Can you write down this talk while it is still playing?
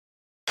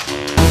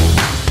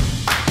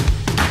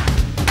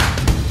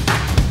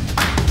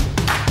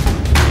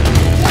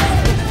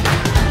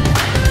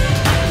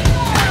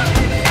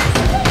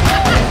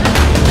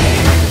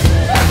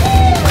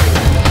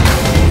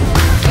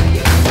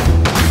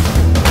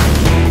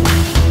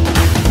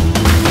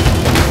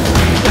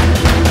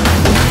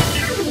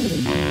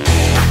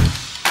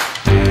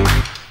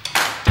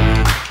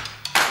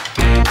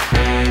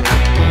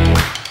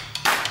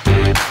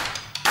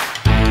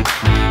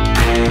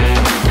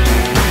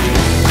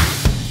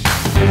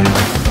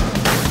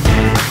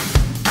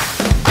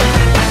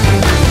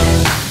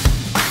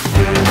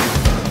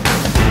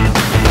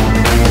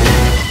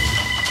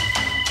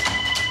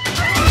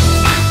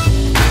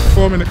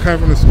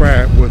Orton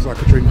Square was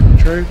like a dream come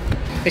true.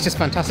 It's just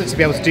fantastic to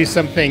be able to do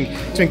something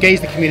to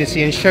engage the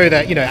community and show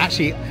that, you know,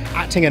 actually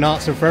acting and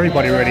arts are for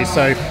everybody really.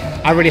 So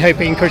I really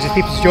hope it encourages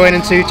people to join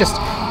and to just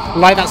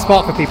light that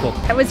spark for people.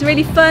 It was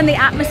really fun. The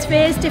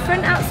atmosphere is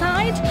different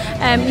outside.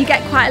 You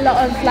get quite a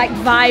lot of like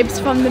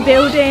vibes from the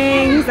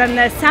buildings, and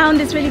the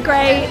sound is really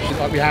great.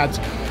 Like we had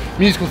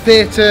musical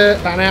theatre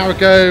about an hour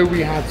ago,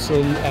 we had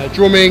some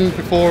drumming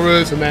before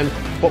us, and then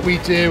what we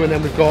do, and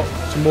then we've got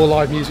some more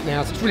live music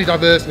now. So it's really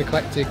diverse and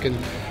eclectic, and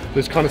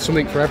there's kind of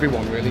something for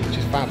everyone really, which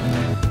is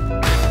fab.